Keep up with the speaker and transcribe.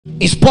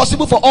It's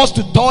possible for us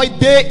to toil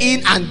day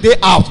in and day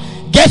out,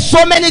 get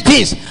so many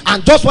things,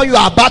 and just when you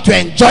are about to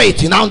enjoy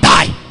it, you now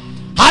die.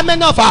 How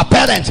many of our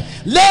parents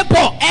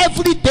labor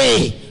every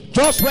day,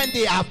 just when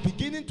they are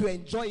beginning to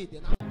enjoy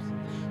it?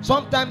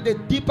 Sometimes the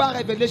deeper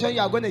revelation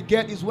you are going to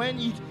get is when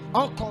it's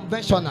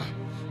unconventional.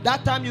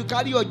 That time you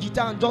carry your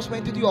guitar and just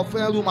went into your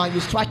friend's room and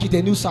you strike it,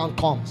 a new sound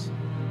comes.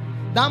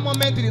 That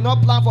moment you did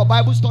not plan for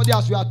Bible study.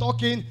 As we are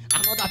talking,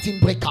 another thing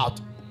break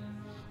out.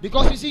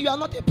 Because you see, you are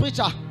not a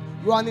preacher,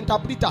 you are an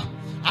interpreter.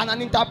 And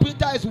an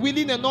interpreter is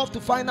willing enough to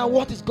find out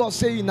what is God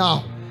saying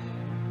now.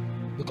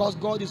 Because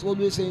God is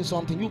always saying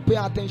something. You pay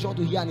attention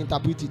to hear and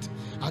interpret it.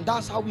 And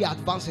that's how we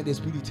advance in the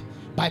spirit.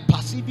 By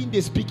perceiving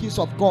the speakings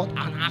of God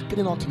and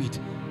acting onto it.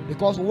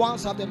 Because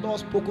once have the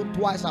Lord spoken,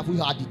 twice have we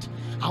heard it.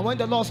 And when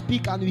the Lord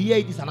speaks and you hear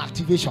it, it's an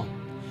activation.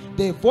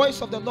 The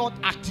voice of the Lord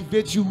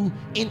activates you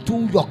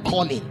into your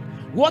calling.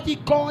 What he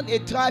called a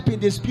tribe in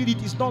the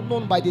spirit is not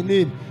known by the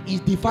name,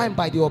 it's defined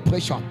by the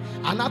operation.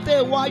 And after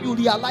a while you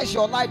realize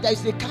your life, there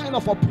is a kind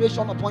of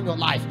operation upon your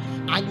life,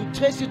 and you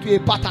trace it to a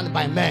pattern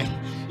by men.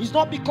 It's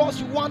not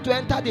because you want to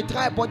enter the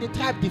tribe, but the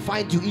tribe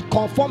defines you, it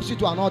conforms you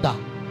to another.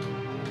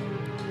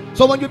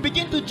 So when you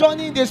begin to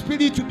journey in the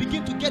spirit, you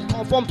begin to get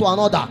conformed to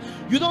another.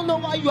 You don't know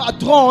why you are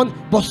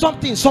drawn, but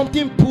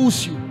something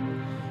pulls you.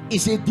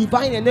 It's a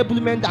divine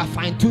enablement that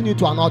fine-tunes you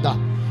to another.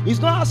 It's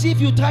not as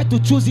if you try to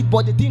choose it,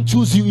 but the thing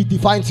chooses you, it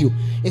defines you.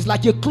 It's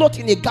like a cloth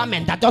in a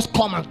garment that just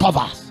comes and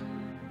covers.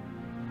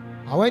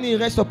 And when it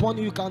rests upon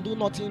you, you can do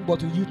nothing but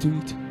to yield to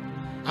it.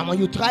 And when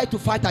you try to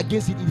fight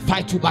against it, it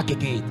fights you back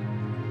again.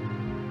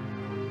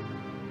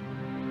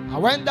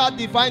 And when that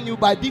defines you,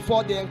 by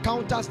default, the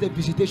encounters, the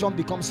visitation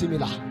become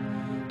similar.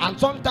 And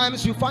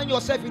sometimes you find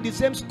yourself in the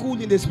same school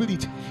in the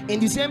spirit, in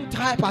the same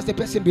tribe as the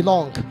person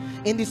belongs,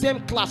 in the same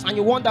class, and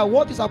you wonder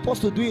what is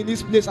supposed to do in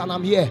this place and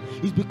I'm here.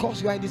 It's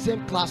because you are in the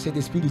same class in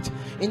the spirit.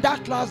 In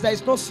that class there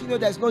is no senior,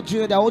 there is no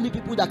junior, there are only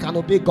people that can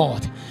obey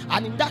God.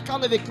 And in that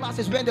kind of a class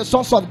is when the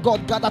sons of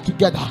God gather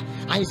together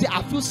and you say,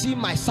 I feel seeing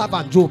my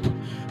servant Job.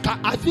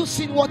 I feel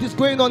seeing what is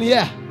going on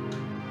here.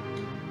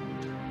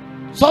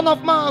 Son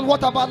of man,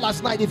 what about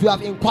last night? If you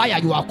have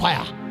inquired, you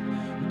acquire.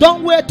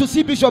 Don't wait to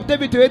see Bishop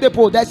David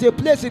Oyedepo. There's a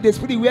place in the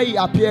spirit where he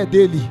appears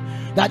daily.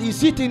 That he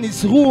sits in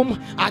his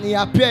room and he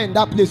appears in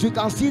that place. You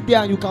can sit there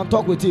and you can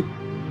talk with him.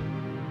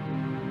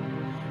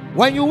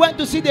 When you went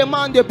to see the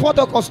man, the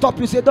protocol stopped.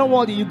 You say, don't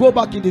worry, you go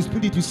back in the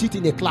spirit, you sit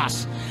in the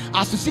class.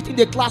 As you sit in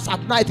the class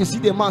at night, you see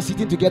the man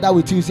sitting together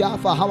with you. You say,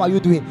 Alpha, how are you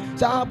doing? You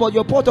say, but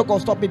your protocol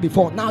stopped me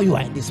before. Now you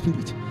are in the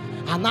spirit.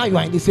 And now you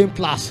are in the same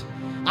class.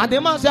 And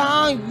the man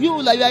said,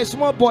 you like you are a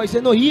small boy. He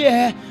said, no,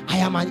 here I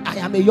am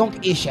a young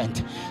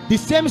ancient. The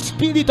same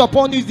spirit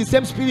upon you is the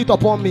same spirit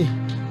upon me.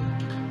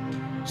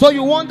 So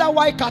you wonder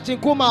why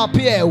Kachinkuma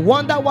appear,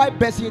 wonder why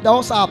Bessie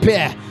also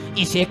appear.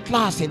 It's a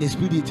class in the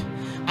spirit.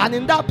 And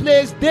in that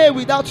place, they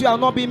without you are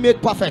not being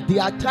made perfect. They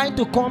are trying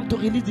to come to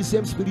release the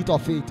same spirit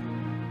of faith.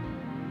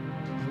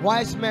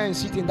 Wise men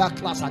sit in that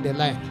class and they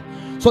learn.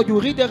 So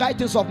you read the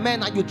writings of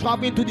men and you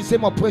travel into the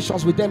same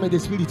operations with them in the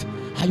spirit.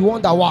 And you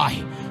wonder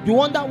why. You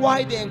wonder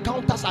why the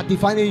encounters are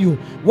defining you.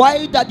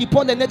 Why that the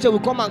Paul and nature will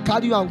come and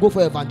carry you and go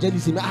for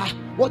evangelism.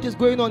 What is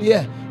going on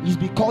here? It's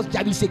because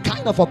there is a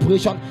kind of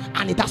operation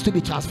and it has to be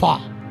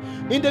transferred.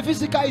 In the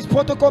physical, his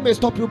protocol may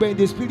stop you, but in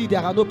the spirit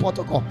there are no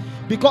protocol.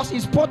 Because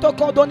his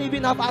protocol don't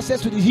even have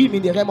access to him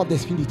in the realm of the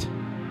spirit.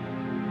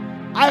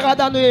 I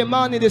rather know a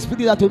man in the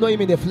spirit than to know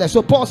him in the flesh.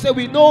 So Paul said,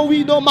 we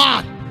know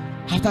man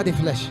after the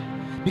flesh.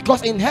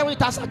 Because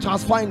inheritance are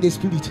transferred in the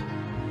spirit.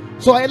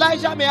 So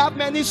Elijah may have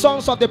many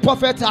sons of the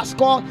prophet, has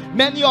called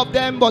many of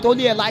them, but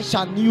only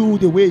Elisha knew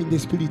the way in the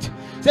spirit.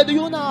 He said, do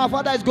you know our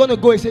father is going to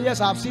go? He said,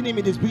 yes, I have seen him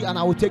in the spirit and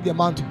I will take the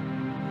mantle.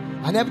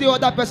 And every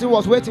other person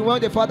was waiting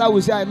when the father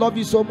will say, I love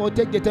you so much,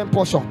 take the 10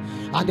 portion.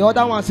 And the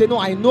other one said, no,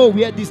 I know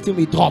where this thing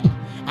will drop.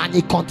 And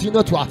he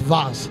continued to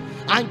advance.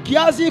 And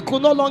Gehazi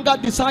could no longer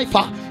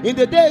decipher. In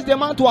the days the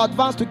man to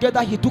advance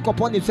together, he took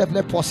upon himself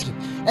leprosy.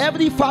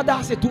 Every father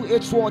has a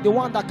two-edged sword, the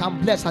one that can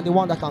bless and the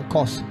one that can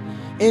curse.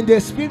 In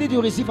the spirit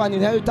you receive an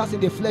inheritance, in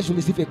the flesh you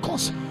receive a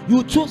curse.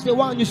 You choose the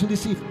one you should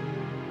receive.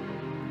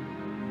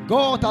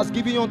 God has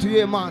given unto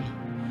you a man.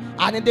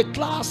 And in the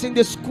class, in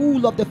the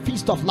school of the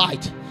feast of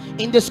light,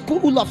 in the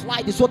school of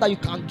light is so that you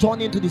can join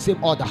into the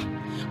same order.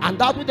 And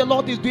that what the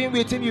Lord is doing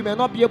with him, you may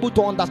not be able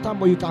to understand,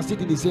 but you can sit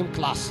in the same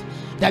class.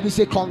 There is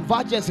a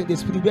convergence in the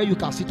spirit where you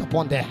can sit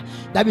upon there.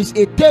 There is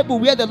a table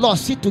where the Lord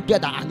sit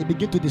together and they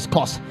begin to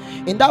discuss.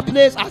 In that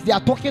place, as they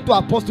are talking to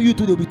Apostle, you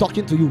too, they'll be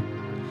talking to you.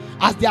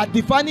 As they are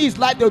defining his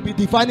life, they'll be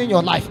defining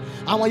your life.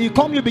 And when you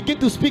come, you begin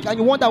to speak and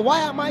you wonder, why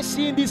am I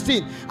seeing this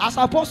thing? As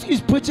Apostle is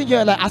preaching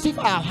here, like as if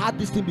I have had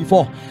this thing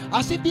before.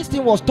 As if this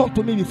thing was taught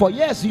to me before.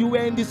 Yes, you were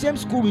in the same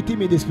school with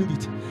him in the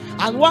spirit.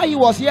 And while he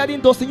was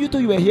hearing those things, you too,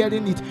 you were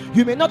hearing it.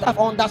 You may not have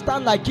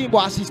understand like him,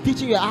 but as he's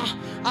teaching you,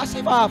 as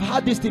if I have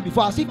had this thing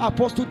before, as if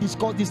Apostle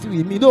discussed this thing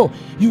with me. No,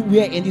 you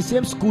were in the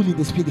same school in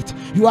the spirit.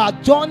 You are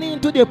journeying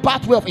into the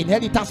pathway of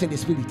inheritance in the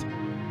spirit.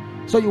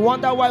 So you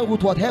wonder why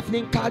Ruth was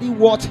Heflin carry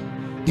what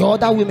the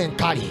other women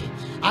carry.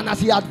 And as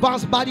he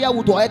advanced, Maria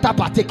would later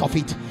partake of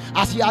it.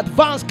 As he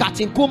advanced,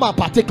 Captain Kuma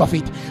partake of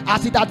it.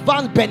 As it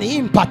advanced,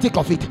 Benny partake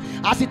of it.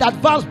 As it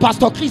advanced,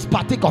 Pastor Chris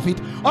partake of it.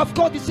 Of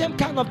course, the same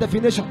kind of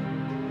definition.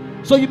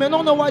 So you may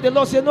not know why the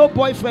Lord said no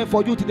boyfriend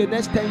for you to the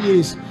next 10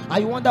 years.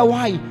 And you wonder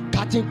why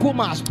Captain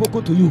Kuma has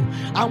spoken to you.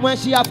 And when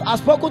she has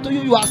spoken to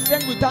you, you are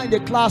staying with her in the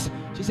class.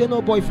 She said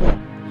no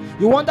boyfriend.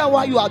 You wonder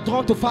why you are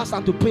drawn to fast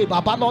and to pray.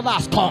 Baba Lola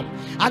has come.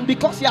 And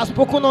because he has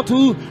spoken unto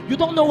you, you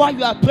don't know why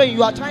you are praying.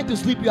 You are trying to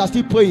sleep, you are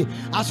still praying.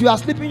 As you are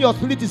sleeping, your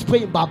spirit is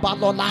praying. Baba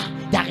Lola,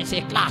 there is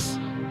a class.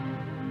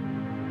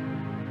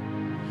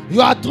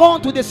 You are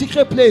drawn to the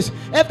secret place.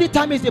 Every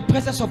time is the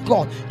presence of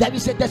God. There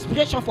is a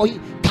desperation for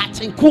you.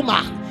 Captain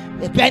Kuma.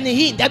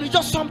 There is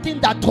just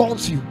something that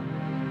draws you.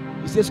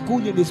 It's a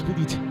school in the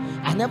spirit,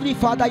 and every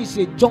father is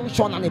a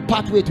junction and a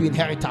pathway to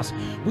inheritance.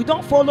 We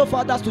don't follow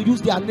fathers to use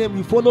their name,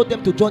 we follow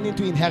them to join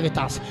into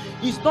inheritance.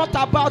 It's not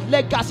about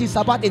legacy, it's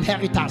about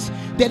inheritance.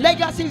 The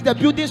legacy is the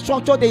building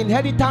structure, the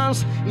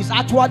inheritance is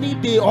actually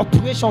the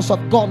operations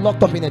of God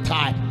locked up in a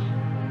tribe.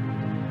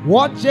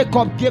 What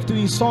Jacob gave to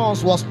his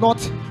sons was not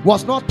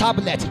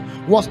tablet,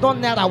 was not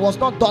naira, was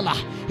not dollar.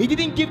 He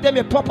didn't give them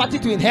a property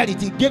to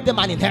inherit, he gave them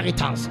an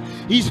inheritance.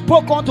 He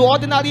spoke unto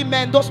ordinary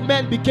men. Those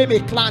men became a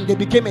clan, they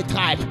became a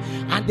tribe,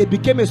 and they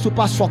became a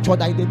superstructure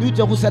that in the New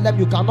Jerusalem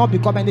you cannot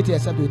become anything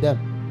except with them.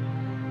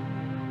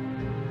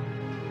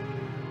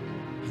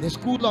 In the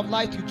school of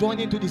life, you join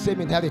into the same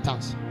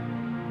inheritance.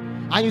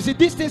 And you see,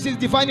 these things is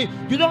defining.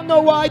 You don't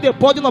know why they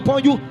burden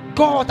upon you.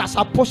 God has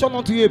apportioned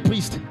unto you a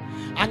priest.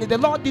 And if the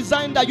Lord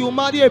designed that you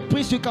marry a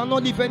priest, you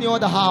cannot live any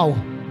other how.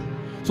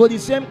 So the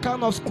same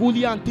kind of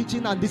schooling and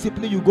teaching and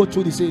discipline, you go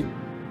through the same.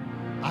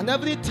 And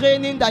every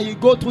training that you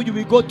go through, you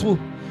will go through.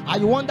 And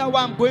you wonder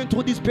why I'm going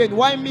through this pain.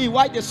 Why me?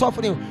 Why the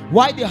suffering?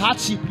 Why the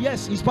hardship?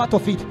 Yes, it's part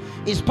of it.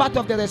 It's part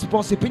of the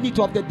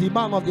responsibility of the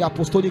demand of the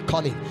apostolic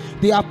calling.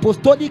 The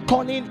apostolic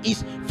calling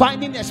is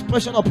finding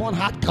expression upon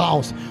hard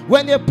grounds.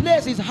 When a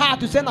place is hard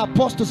to send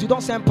apostles, you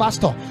don't send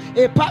pastor.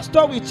 A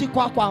pastor will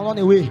chikwakwa and run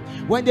away.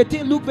 When the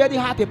thing look very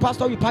hard, a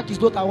pastor will pack his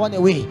load and run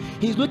away.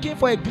 He's looking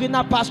for a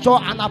greener pasture.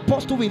 An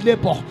apostle will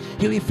labor.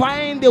 He will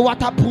find the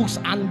water brooks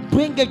and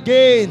bring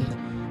again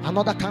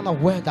another kind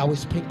of word that will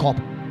spring up.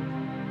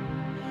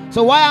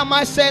 So why am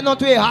I saying not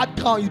to a hard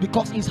ground? It's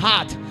because it's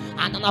hard.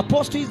 And an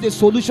apostle is the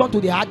solution to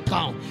the hard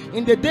ground.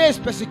 In the days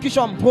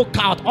persecution broke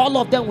out, all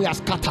of them were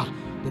scattered.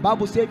 The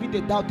Bible says even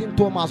the doubting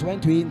Thomas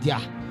went to India.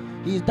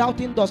 His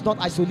doubting does not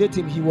isolate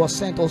him. He was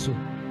sent also.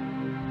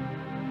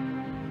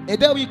 A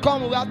day will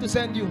come, we have to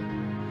send you.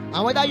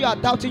 And whether you are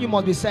doubting, you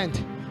must be sent.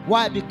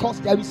 Why?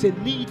 Because there is a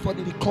need for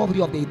the recovery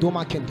of the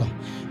Edomian kingdom.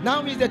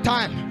 Now is the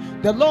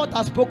time. The Lord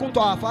has spoken to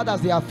our fathers,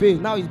 they have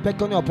failed. Now he's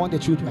beckoning upon the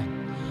children.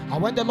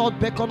 And when the Lord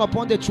beckons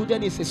upon the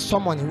children, it's a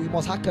summoning. We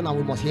must hearken and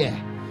we must hear.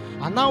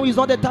 And now is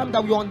not the time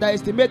that we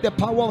underestimate the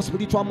power of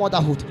spiritual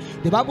motherhood.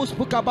 The Bible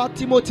spoke about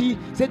Timothy,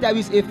 said there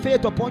is a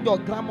faith upon your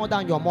grandmother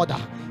and your mother.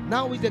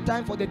 Now is the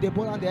time for the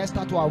Deborah and the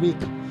Esther to awake.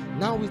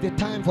 Now is the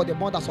time for the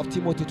mothers of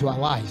Timothy to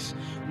arise.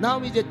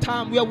 Now is the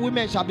time where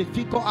women shall be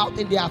figured out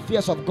in the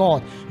affairs of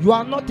God. You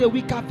are not a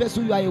weaker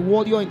vessel, you are a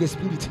warrior in the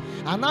spirit.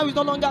 And now is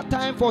no longer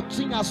time for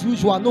things as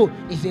usual. No,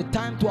 it's a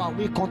time to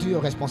awake unto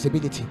your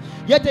responsibility.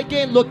 Yet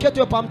again, locate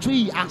your palm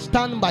tree and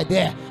stand by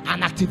there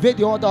and activate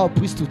the order of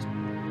priesthood.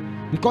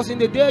 Because in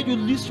the day you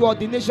lose your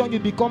ordination, you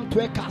become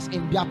twerkers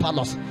in beer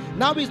palace.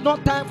 Now is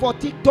not time for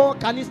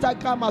TikTok and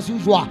Instagram as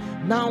usual.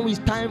 Now is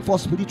time for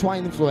spiritual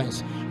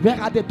influence. Where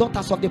are the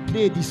daughters of the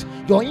Pleiades?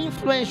 Your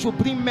influence should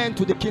bring men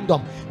to the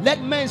kingdom.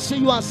 Let men see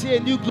you and see a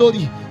new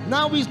glory.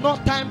 Now is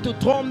not time to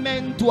draw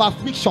men to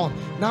affliction.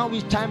 Now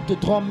is time to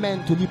draw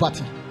men to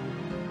liberty.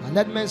 And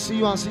let men see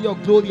you and see your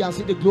glory and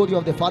see the glory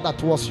of the Father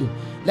towards you.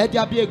 Let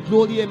there be a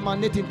glory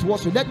emanating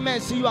towards you. Let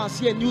men see you and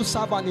see a new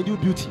serve and a new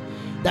beauty.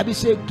 There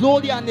is a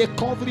glory and a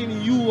covering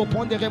in you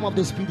upon the realm of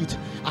the spirit.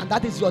 And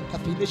that is your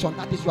definition.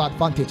 That is your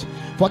advantage.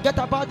 Forget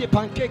about the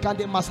pancake and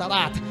the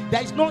masarat.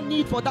 There is no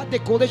need for that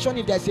decoration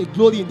if there is a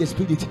glory in the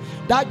spirit.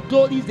 That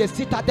glory is the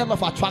citadel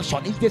of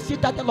attraction. It's the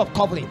citadel of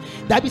covering.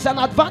 There is an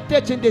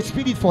advantage in the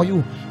spirit for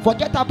you.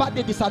 Forget about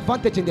the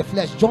disadvantage in the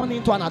flesh. Join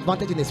into an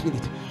advantage in the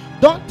spirit.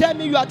 Don't tell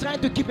me you are trying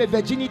to keep a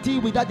virginity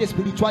without the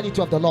spirituality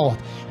of the Lord.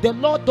 The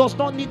Lord does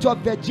not need your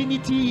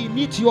virginity. He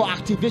needs your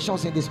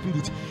activations in the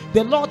spirit.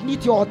 The Lord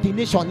needs your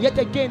ordination. Yet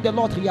again, the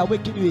Lord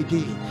reawaken you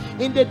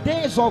again. In the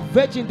days of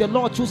virgin, the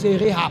Lord chose a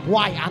Rahab.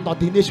 Why? An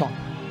ordination.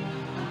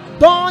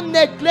 Don't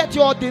neglect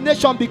your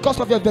ordination because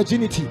of your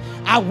virginity.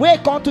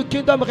 Awake unto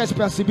kingdom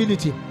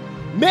responsibility.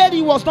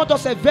 Mary was not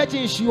just a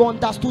virgin, she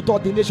understood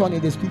ordination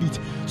in the spirit.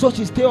 So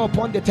she stayed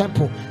upon the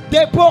temple.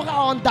 Deborah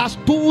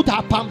understood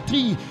her palm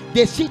tree,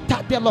 the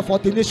citadel of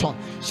ordination.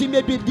 She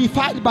may be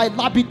defiled by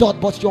Labidot,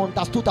 but she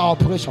understood her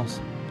operations.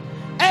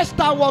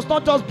 Esther was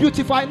not just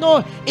beautiful.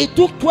 No, it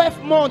took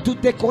 12 months to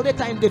decorate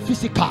her in the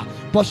physical,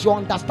 but she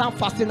understands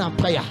fasting and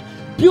prayer.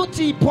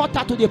 Beauty brought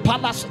her to the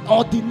palace.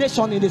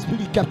 Ordination in the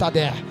spirit kept her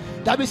there.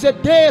 That is a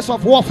days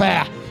of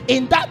warfare.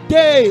 In that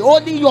day,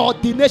 only your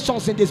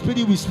ordinations in the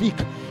spirit will speak.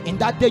 In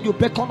that day you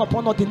beckon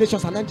upon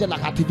ordinations and angels are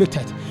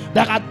activated.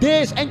 There are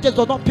days angels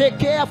do not pay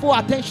careful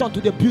attention to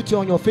the beauty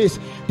on your face.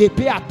 They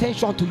pay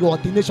attention to your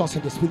ordinations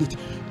in the spirit.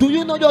 Do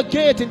you know your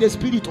gate in the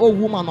spirit, O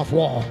woman of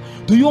war?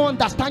 Do you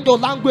understand your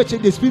language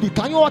in the spirit?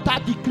 Can you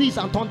utter decrees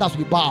and thunders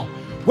will bow?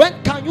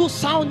 When can you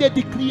sound a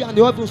decree and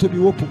the heavens will be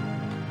open?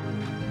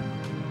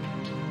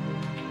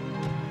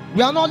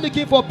 We are not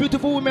looking for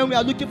beautiful women. We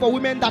are looking for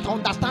women that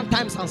understand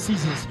times and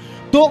seasons.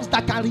 Those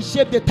that can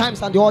reshape the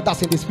times and the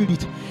orders in the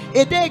spirit.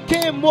 A day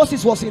came,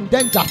 Moses was in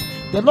danger.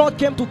 The Lord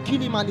came to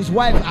kill him and his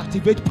wife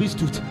activate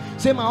priesthood.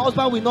 Say, my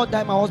husband will not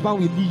die, my husband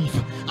will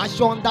live. And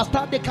she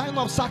understand the kind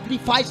of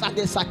sacrifice and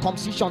the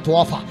circumcision to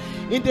offer.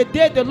 In the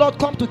day the Lord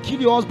come to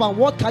kill your husband,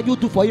 what can you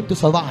do for him to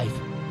survive?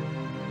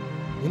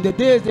 In the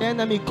days the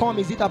enemy come,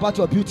 is it about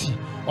your beauty?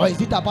 Or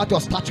is it about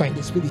your stature in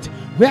the spirit?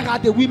 Where are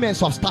the women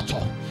of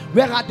stature?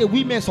 Where are the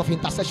women of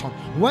intercession?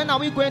 When are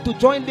we going to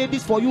join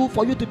ladies for you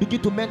to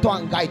begin to mentor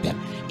and guide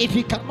them? If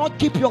you cannot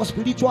keep your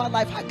spiritual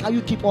life, how can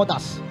you keep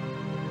others?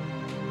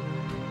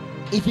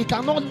 If you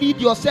cannot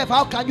lead yourself,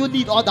 how can you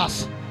lead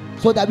others?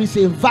 So there is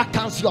a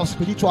vacancy of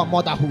spiritual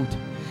motherhood.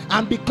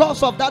 And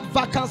because of that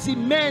vacancy,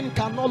 men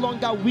can no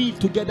longer weave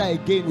together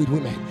again with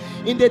women.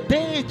 In the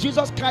day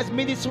Jesus Christ's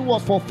ministry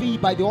was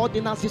fulfilled by the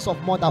ordinances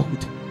of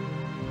motherhood,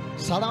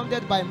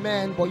 surrounded by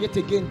men, but yet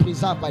again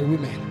preserved by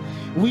women.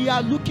 We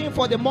are looking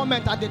for the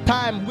moment at the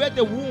time where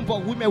the womb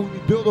of women will be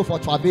borrowed for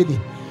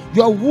traveling.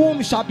 Your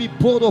womb shall be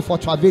borrowed for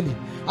traveling.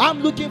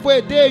 I'm looking for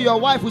a day your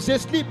wife will say,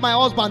 sleep my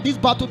husband, this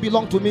battle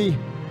belongs to me.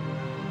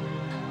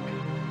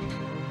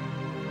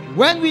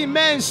 When we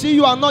men see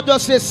you and not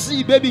just say,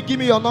 see baby, give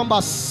me your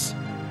numbers,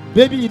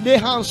 baby, lay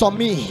hands on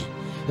me,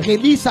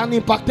 release an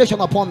impactation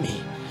upon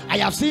me. I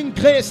have seen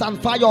grace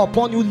and fire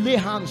upon you, lay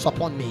hands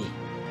upon me.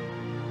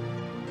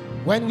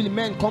 When will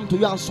men come to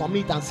you and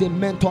submit and say,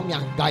 mentor me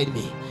and guide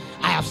me?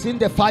 I have seen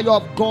the fire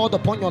of God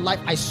upon your life.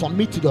 I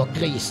submit to your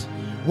grace.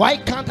 Why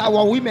can't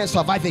our women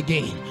survive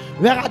again?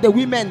 Where are the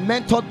women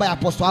mentored by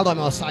Apostle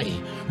Osai?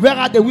 Where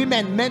are the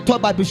women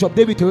mentored by Bishop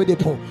David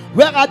Oyedepo?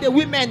 Where are the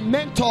women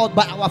mentored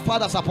by our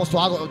fathers,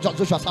 Apostle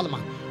Joshua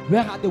Salman?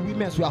 Where are the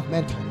women who have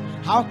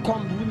mentored? How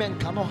come women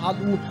cannot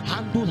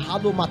handle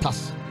hollow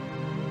matters?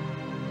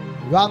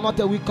 You are not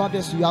a weak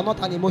goddess. You are not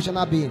an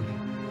emotional being.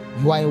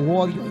 You are a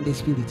warrior in the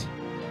spirit.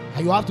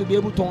 And you have to be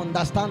able to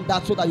understand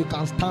that so that you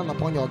can stand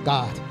upon your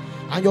guard.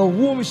 And your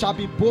womb shall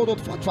be borrowed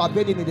for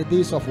traveling in the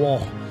days of war.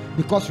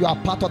 Because you are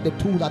part of the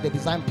tool and the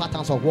design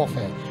patterns of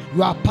warfare.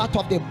 You are part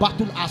of the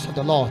battle axe of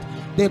the Lord.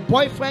 The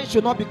boyfriend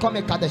should not become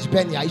a Kadesh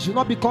Barnea. It should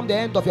not become the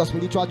end of your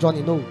spiritual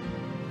journey. No.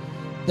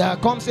 There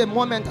comes a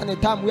moment and a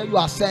time where you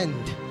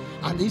ascend.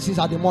 And this is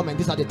at the moment,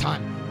 this is at the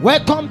time.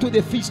 Welcome to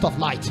the feast of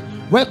light.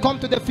 Welcome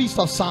to the feast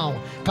of sound.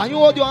 Can you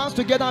hold your hands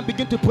together and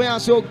begin to pray and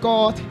say, oh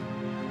God,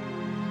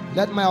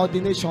 let my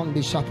ordination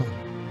be sharpened.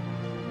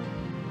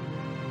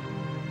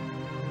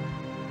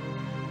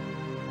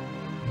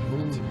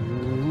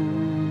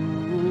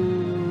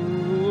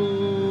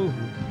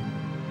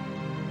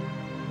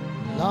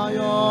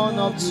 Lion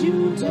of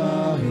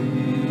Judah,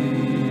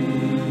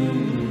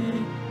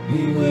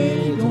 we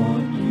wait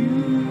on you.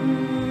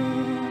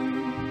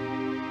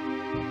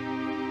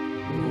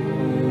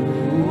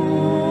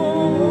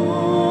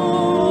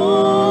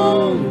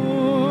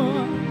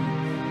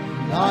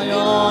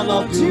 Lion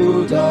of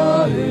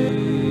Judah,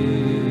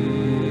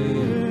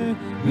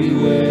 we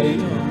wait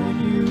on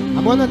you.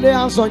 I'm going to lay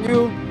hands on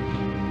you.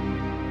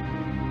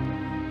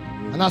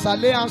 And as I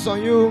lay hands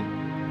on you,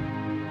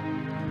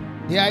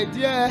 the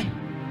idea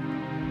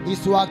is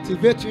to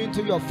activate you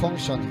into your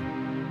functioning.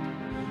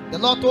 The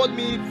Lord told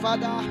me,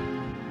 Father,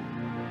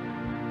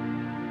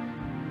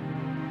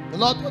 the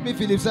Lord told me,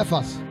 Philip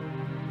Cephas,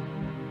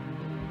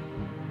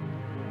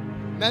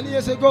 many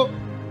years ago,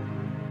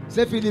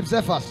 say, Philip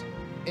Cephas,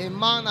 a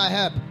man I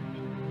help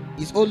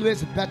is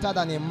always better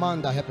than a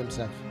man that help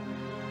himself.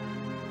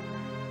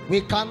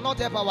 We cannot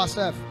help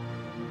ourselves.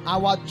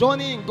 Our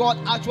journey in God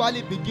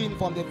actually begins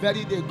from the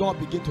very day God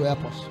begins to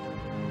help us.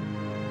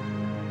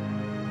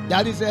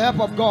 That is the help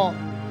of God.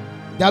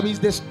 There is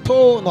the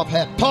stone of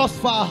help. Thus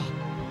far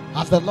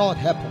as the Lord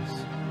help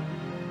us,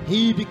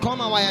 He become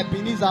our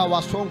Ebenezer,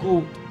 our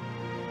stronghold.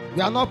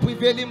 We are not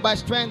prevailing by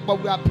strength,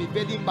 but we are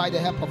prevailing by the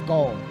help of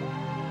God.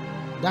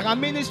 There are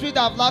ministries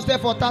that have lasted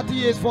for 30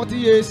 years, 40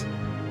 years.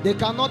 They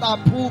cannot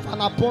approve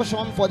and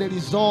apportion for the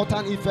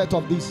resultant effect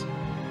of this.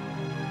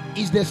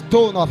 It's the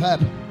stone of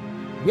help.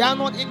 We are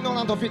not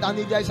ignorant of it, and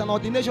if there is an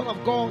ordination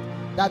of God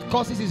that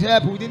causes His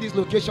help within this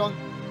location,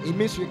 it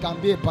means we can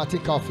be a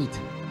partaker of it.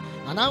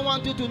 And I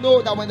want you to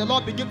know that when the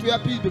Lord begins to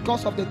help you, it's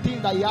because of the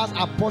things that He has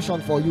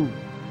apportioned for you.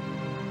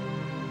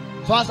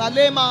 So as I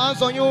lay my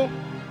hands on you,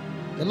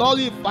 the Lord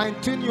will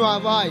fine-tune you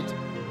and right,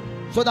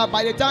 so that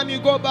by the time you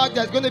go back,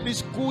 there's going to be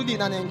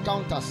schooling and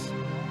encounters,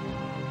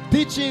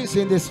 teachings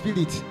in the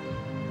spirit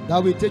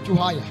that will take you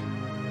higher,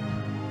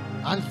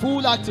 and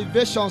full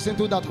activations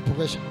into that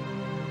operation.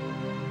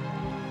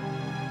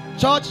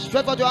 Church,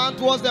 stretch out your hand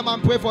towards them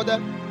and pray for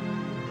them.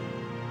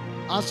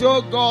 And say,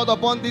 oh God,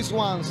 upon these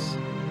ones,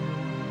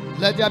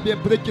 let there be a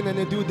breaking and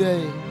a new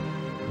day.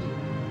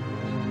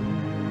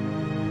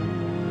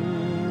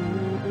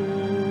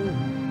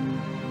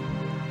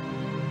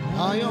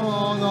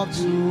 Lion of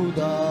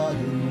Judah,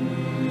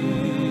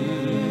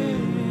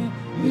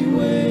 we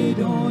wait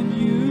on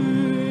you.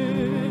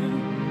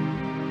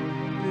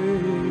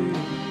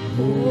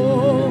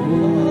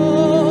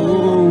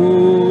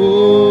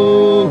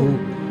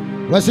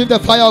 Receive the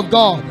fire of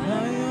God.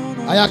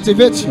 I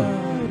activate you.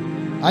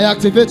 I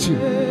activate you.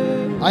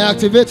 I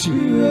activate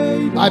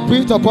you. I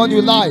breathe upon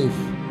you life.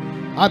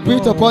 I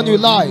breathe upon you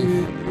life.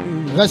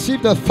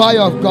 Receive the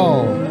fire of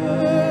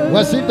God.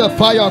 Receive the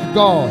fire of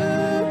God.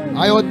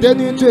 I ordain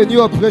you into a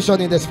new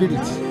operation in the spirit.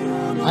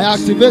 I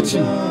activate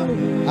you.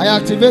 I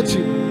activate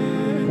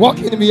you. Walk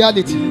in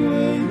reality.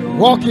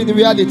 Walk in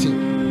reality.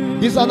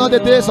 These are not the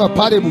days of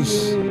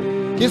parables.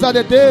 These are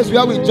the days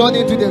where we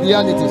journey into the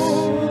realities.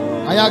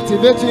 I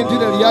activate you into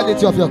the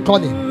reality of your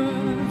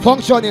calling.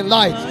 Function in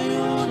light.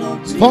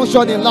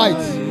 Function in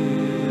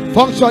light.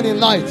 Function in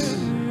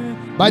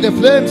light. By the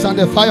flames and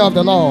the fire of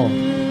the Lord.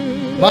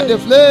 By the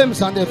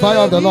flames and the fire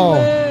of the Lord.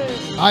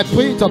 I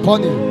breathe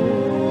upon you.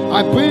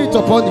 I breathe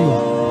upon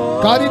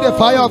you. Carry the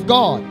fire of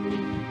God.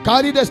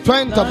 Carry the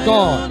strength of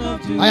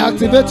God. I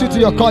activate you to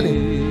your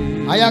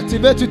calling. I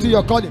activate you to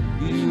your calling.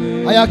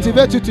 I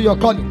activate you to your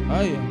calling.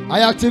 I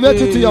activate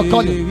you to your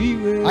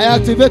calling. I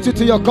activate you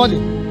to your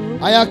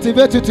calling. I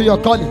activate you to your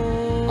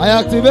calling. I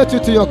activate you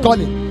to your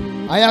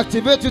calling. I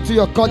activate you to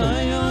your calling.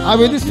 I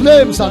release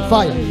flames and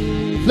fire.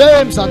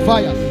 Flames and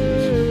fire.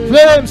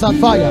 Flames and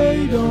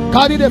fire.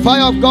 Carry the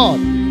fire of God.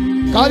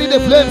 Carry the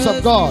flames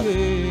of God.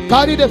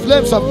 Carry the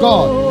flames of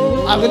God.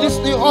 I release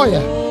new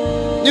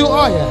oil. New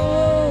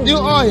oil. New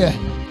oil.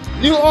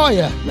 New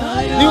oil.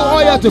 New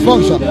oil to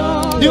function.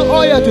 New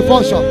oil to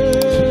function.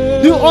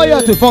 New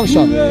oil to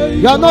function.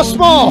 You are not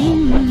small.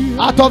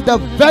 Out of the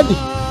belly.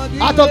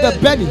 Out of the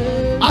belly.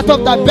 Out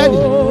of that belly.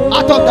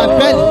 Out of that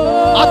belly.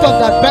 Out of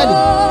that belly.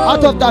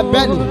 Out of that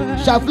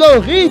belly shall flow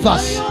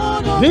rivers.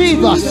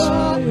 Rivers.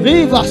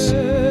 Rivers.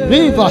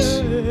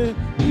 Rivers.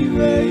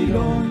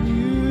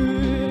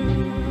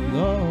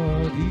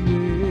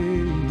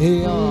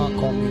 They are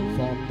coming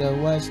from the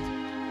west.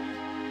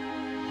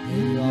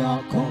 They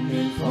are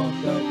coming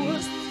from the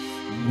east.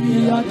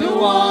 We are the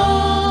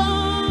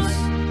ones.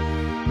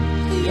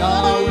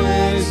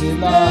 Yahweh's in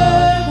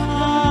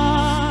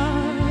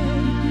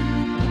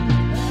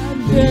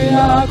They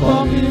are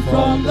coming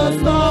from the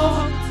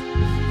north.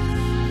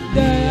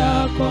 They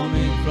are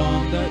coming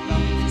from the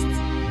east.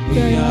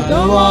 They are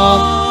the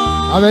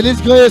ones. I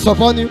release grace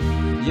upon you.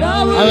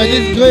 I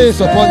release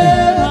grace upon you.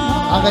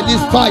 I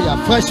release fire,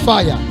 fresh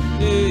fire,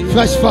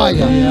 fresh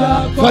fire,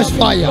 fresh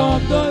fire,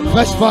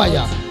 fresh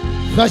fire,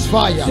 fresh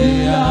fire,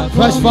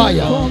 fresh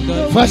fire,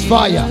 fresh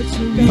fire,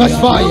 fresh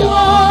fire,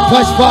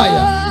 fresh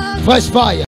fire, fresh fire.